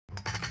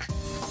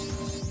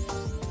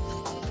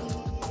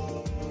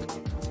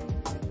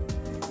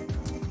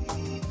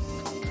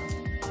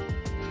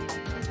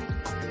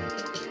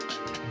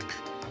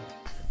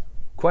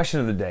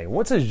Question of the day.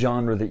 What's a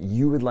genre that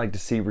you would like to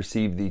see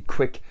receive the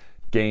quick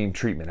game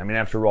treatment? I mean,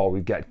 after all,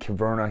 we've got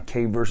Caverna,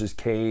 Cave versus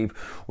Cave.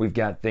 We've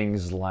got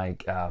things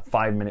like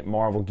 5 Minute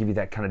Marvel, give you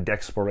that kind of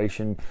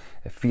exploration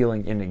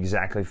feeling in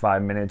exactly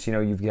 5 minutes. You know,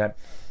 you've got,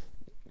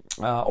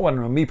 I don't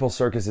know, Meeple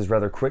Circus is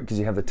rather quick because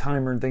you have the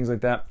timer and things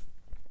like that.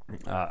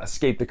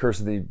 Escape the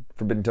Curse of the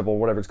Forbidden Temple,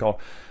 whatever it's called.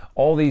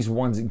 All these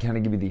ones that kind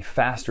of give you the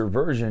faster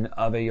version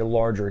of a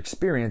larger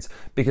experience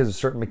because of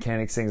certain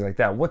mechanics, things like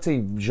that. What's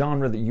a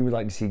genre that you would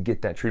like to see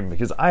get that treatment?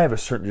 Because I have a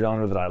certain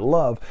genre that I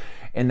love,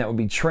 and that would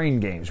be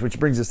train games, which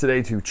brings us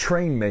today to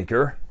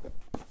Trainmaker.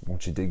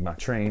 Won't you dig my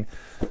train?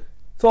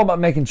 It's all about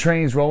making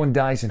trains, rolling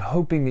dice, and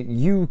hoping that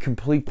you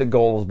complete the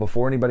goals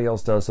before anybody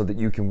else does so that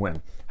you can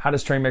win. How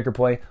does Trainmaker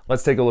play?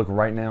 Let's take a look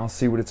right now,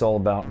 see what it's all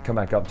about, and come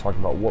back up and talk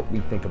about what we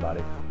think about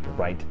it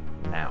right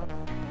now.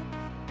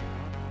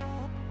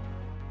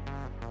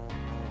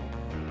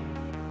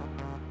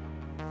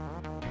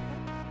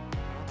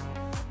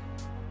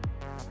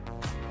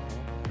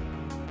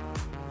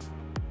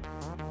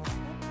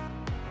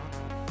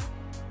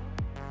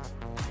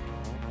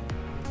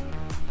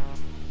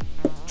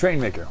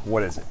 Trainmaker,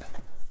 what is it?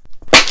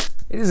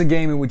 It is a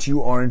game in which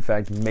you are in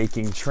fact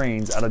making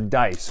trains out of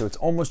dice. So it's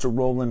almost a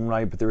roll and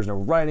write, but there is no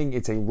writing.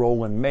 It's a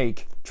roll and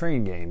make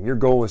train game. Your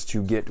goal is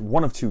to get,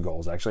 one of two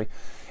goals actually,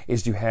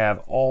 is to have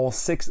all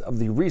 6 of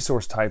the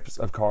resource types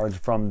of cards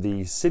from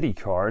the city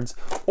cards,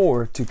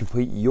 or to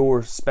complete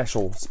your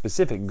special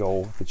specific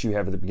goal that you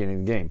have at the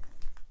beginning of the game.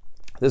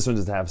 This one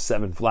is to have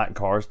 7 flat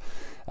cards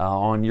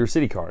on your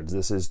city cards.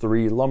 This is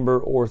 3 lumber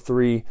or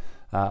 3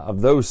 of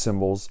those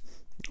symbols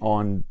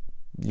on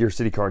your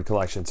city card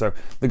collection. So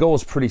the goal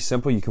is pretty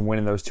simple. You can win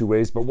in those 2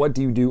 ways, but what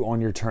do you do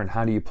on your turn?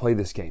 How do you play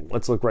this game?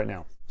 Let's look right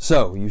now.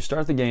 So you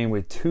start the game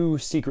with 2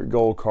 secret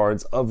goal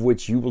cards, of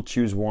which you will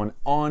choose one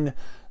on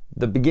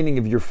the beginning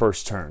of your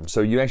first turn.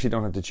 So you actually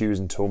don't have to choose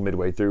until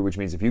midway through, which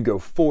means if you go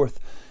 4th,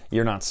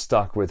 you're not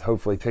stuck with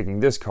hopefully picking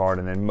this card,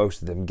 and then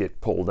most of them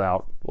get pulled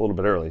out a little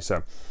bit early.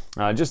 So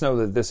just know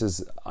that this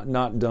is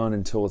not done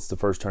until it's the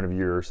first turn of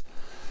yours.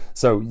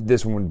 So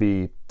this one would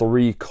be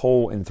 3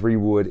 coal and 3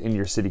 wood in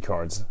your city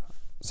cards.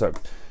 So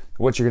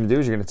what you're going to do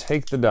is you're going to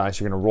take the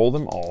dice, you're going to roll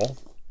them all.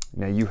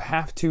 Now you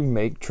have to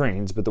make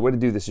trains, but the way to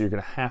do this is you're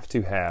going to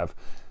have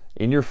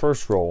in your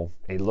first roll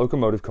a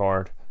locomotive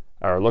card,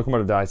 or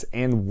locomotive dice,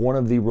 and one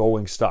of the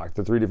rolling stock.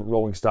 The 3 different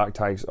rolling stock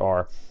types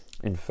are,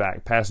 in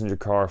fact, passenger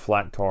car,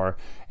 flat car,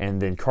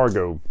 and then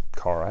cargo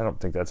car. I don't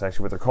think that's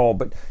actually what they're called,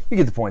 but you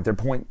get the point. Their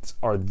points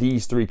are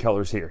these 3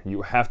 colors here.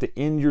 You have to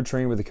end your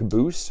train with a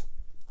caboose.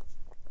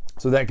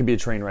 So that could be a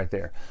train right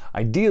there.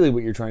 Ideally,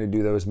 what you're trying to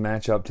do, though, is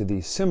match up to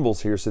these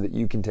symbols here so that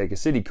you can take a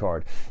city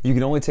card. You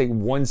can only take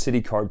 1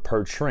 city card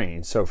per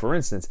train. So, for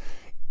instance,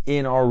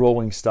 in our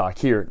rolling stock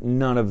here,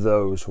 none of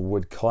those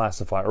would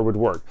classify or would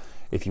work.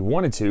 If you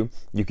wanted to,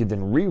 you could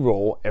then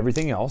re-roll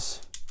everything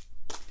else,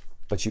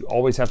 but you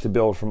always have to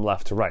build from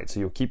left to right.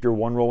 So you'll keep your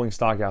 1 rolling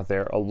stock out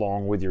there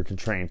along with your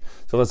train.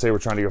 So let's say we're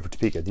trying to go for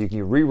Topeka. You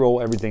can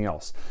re-roll everything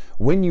else.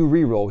 When you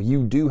re-roll,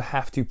 you do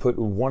have to put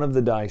one of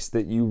the dice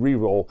that you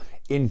re-roll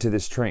into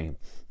this train.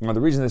 Now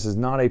the reason this is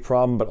not a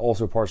problem, but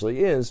also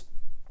partially is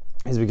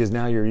because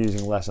now you're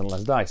using less and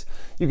less dice.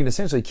 You can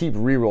essentially keep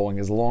re-rolling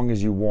as long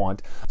as you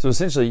want. So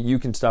essentially you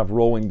can stop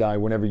rolling die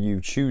whenever you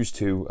choose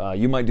to.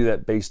 You might do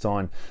that based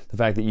on the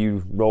fact that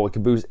you roll a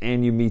caboose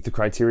and you meet the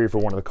criteria for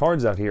one of the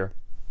cards out here.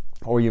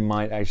 Or you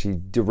might actually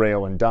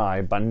derail and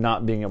die by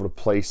not being able to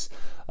place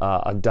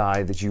a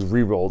die that you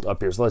re-rolled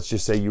up here. So let's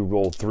just say you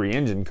rolled 3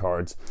 engine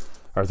cards,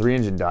 or 3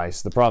 engine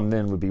dice. The problem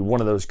then would be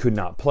one of those could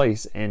not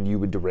place, and you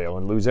would derail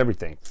and lose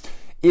everything.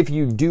 If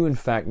you do in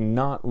fact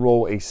not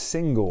roll a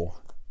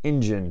single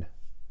engine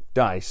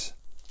dice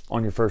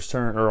on your first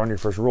turn, or on your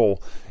first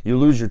roll, you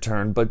lose your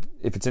turn. But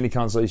if it's any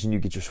consolation, you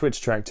get your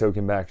switch track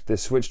token back.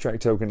 This switch track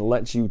token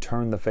lets you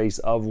turn the face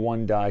of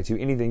 1 die to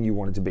anything you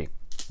want it to be.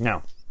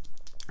 Now,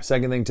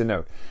 second thing to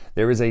note,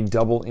 there is a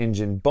double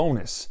engine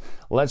bonus.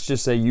 Let's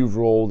just say you've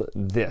rolled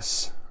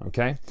this,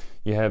 okay?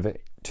 You have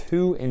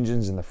 2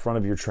 engines in the front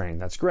of your train.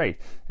 That's great,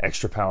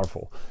 extra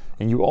powerful.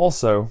 And you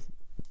also,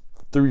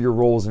 through your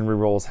rolls and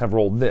re-rolls, have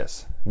rolled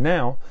this.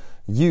 Now,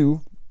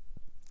 you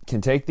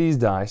can take these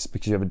dice,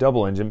 because you have a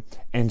double engine,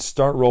 and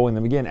start rolling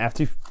them again.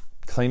 After you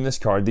claim this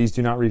card, these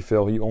do not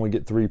refill. You only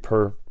get 3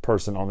 per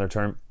person on their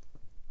turn.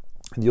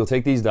 You'll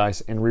take these dice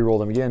and re-roll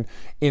them again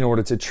in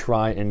order to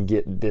try and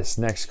get this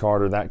next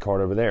card or that card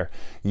over there.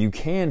 You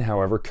can,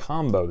 however,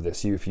 combo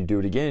this. If you do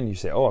it again, you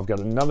say, oh, I've got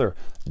another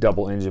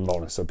double engine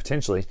bonus. So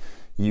potentially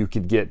you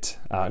could get,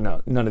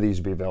 no, none of these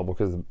would be available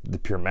because the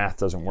pure math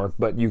doesn't work,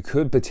 but you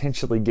could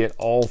potentially get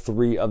all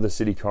 3 of the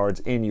city cards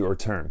in your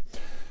turn.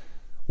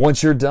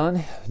 Once you're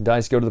done,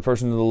 dice go to the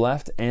person to the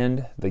left,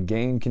 and the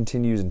game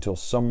continues until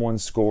someone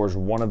scores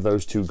one of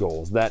those 2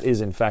 goals. That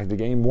is, in fact, the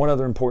game. One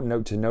other important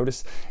note to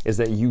notice is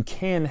that you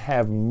can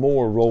have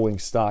more rolling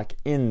stock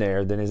in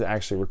there than is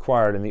actually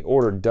required, and the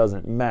order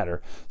doesn't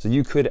matter. So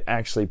you could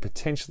actually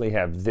potentially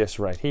have this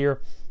right here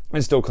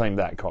and still claim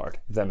that card,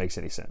 if that makes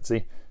any sense. See,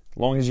 as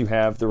long as you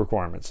have the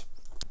requirements.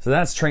 So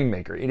that's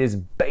Trainmaker. It is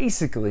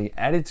basically,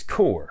 at its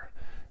core,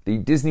 the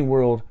Disney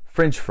World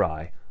French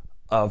fry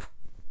of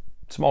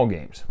small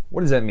games.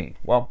 What does that mean?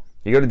 Well,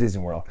 you go to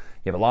Disney World,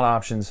 you have a lot of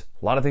options,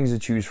 a lot of things to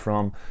choose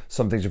from.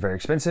 Some things are very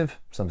expensive,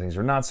 some things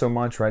are not so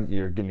much, right?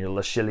 You're getting your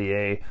Le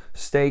Chilier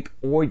steak,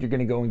 or you're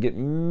gonna go and get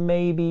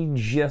maybe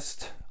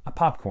just a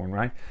popcorn,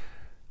 right?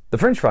 The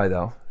French fry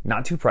though,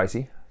 not too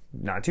pricey,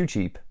 not too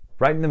cheap,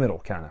 right in the middle,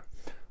 kinda.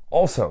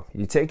 Also,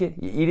 you take it,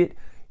 you eat it,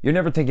 you're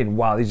never thinking,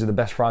 wow, these are the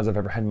best fries I've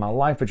ever had in my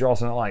life, but you're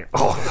also not like,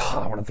 oh,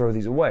 God, I want to throw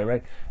these away,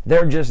 right?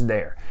 They're just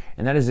there.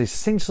 And that is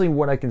essentially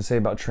what I can say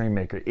about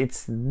Trainmaker.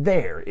 It's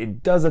there.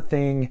 It does a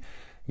thing.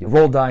 You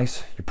roll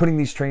dice, you're putting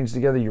these trains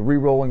together, you're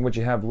re-rolling what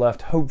you have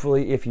left,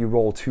 hopefully if you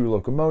roll 2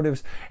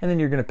 locomotives, and then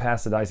you're going to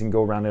pass the dice and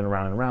go around and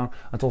around and around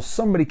until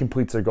somebody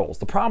completes their goals.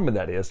 The problem with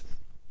that is,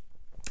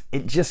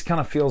 it just kind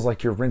of feels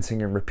like you're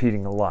rinsing and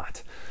repeating a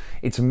lot.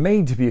 It's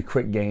made to be a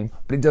quick game,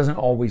 but it doesn't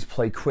always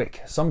play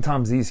quick.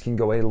 Sometimes these can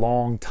go a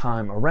long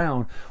time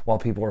around while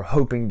people are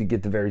hoping to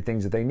get the very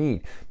things that they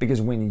need. Because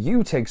when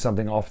you take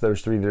something off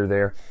those 3 that are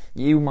there,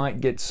 you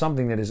might get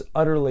something that is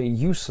utterly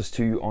useless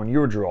to you on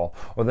your draw,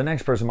 or the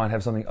next person might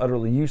have something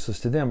utterly useless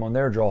to them on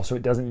their draw, so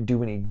it doesn't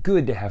do any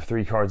good to have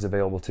 3 cards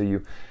available to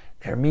you.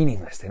 They're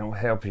meaningless. They don't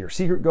help your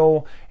secret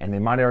goal, and they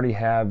might already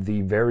have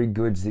the very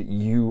goods that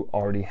you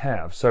already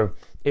have. So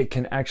it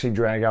can actually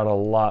drag out a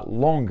lot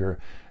longer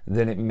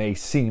than it may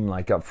seem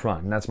like up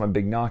front. And that's my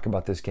big knock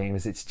about this game,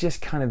 is it's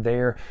just kind of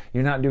there.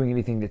 You're not doing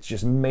anything that's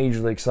just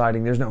majorly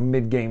exciting. There's no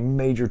mid-game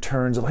major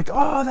turns of like,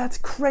 oh, that's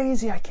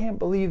crazy, I can't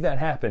believe that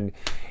happened.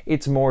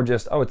 It's more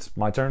just, oh, it's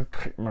my turn,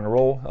 I'm gonna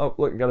roll. Oh,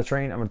 look, I got a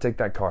train, I'm gonna take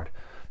that card.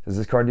 Does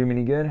this card do me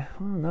any good?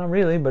 Well, not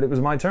really, but it was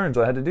my turn,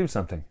 so I had to do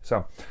something.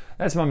 So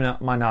that's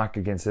my knock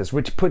against this,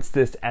 which puts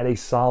this at a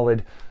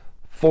solid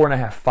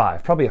 4.5,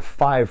 5. Probably a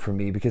 5 for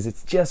me, because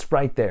it's just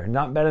right there.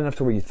 Not bad enough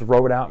to where you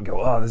throw it out and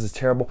go, oh, this is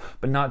terrible,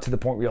 but not to the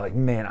point where you're like,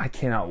 man, I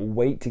cannot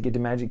wait to get to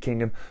Magic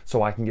Kingdom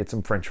so I can get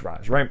some French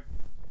fries, right?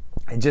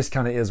 It just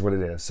kind of is what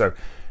it is. So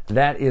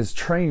that is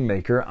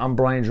Trainmaker. I'm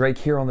Brian Drake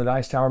here on the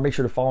Dice Tower. Make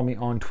sure to follow me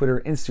on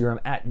Twitter, Instagram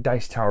at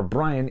Dice Tower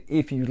Brian.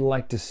 If you'd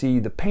like to see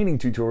the painting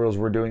tutorials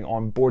we're doing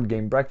on Board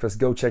Game Breakfast,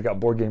 go check out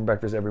Board Game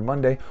Breakfast every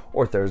Monday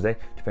or Thursday,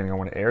 depending on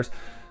when it airs.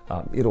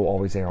 It'll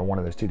always air on one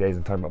of those 2 days.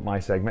 I'm talking about my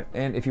segment.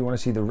 And if you want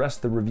to see the rest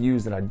of the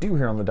reviews that I do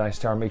here on the Dice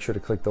Tower, make sure to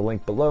click the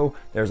link below.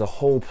 There's a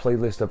whole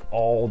playlist of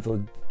all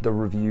the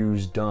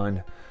reviews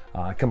done,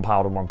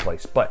 compiled in one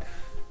place. But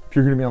if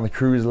you're going to be on the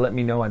cruise, let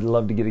me know. I'd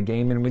love to get a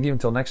game in with you.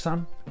 Until next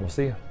time, we'll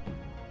see you.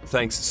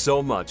 Thanks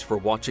so much for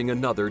watching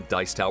another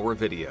Dice Tower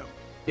video.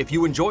 If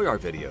you enjoy our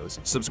videos,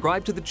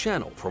 subscribe to the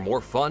channel for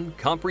more fun,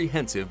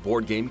 comprehensive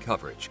board game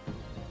coverage.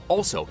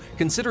 Also,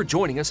 consider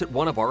joining us at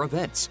one of our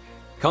events.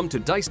 Come to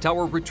Dice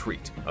Tower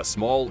Retreat, a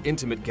small,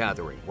 intimate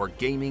gathering where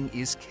gaming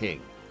is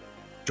king.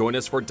 Join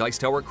us for Dice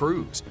Tower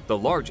Cruise, the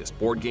largest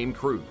board game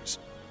cruise.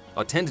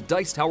 Attend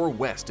Dice Tower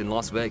West in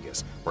Las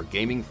Vegas for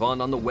gaming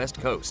fun on the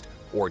West Coast,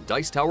 or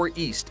Dice Tower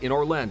East in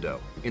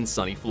Orlando in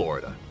sunny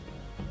Florida.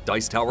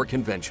 Dice Tower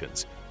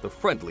Conventions, the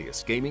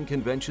friendliest gaming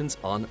conventions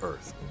on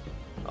Earth.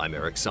 I'm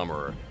Eric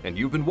Summerer, and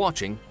you've been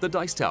watching the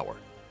Dice Tower.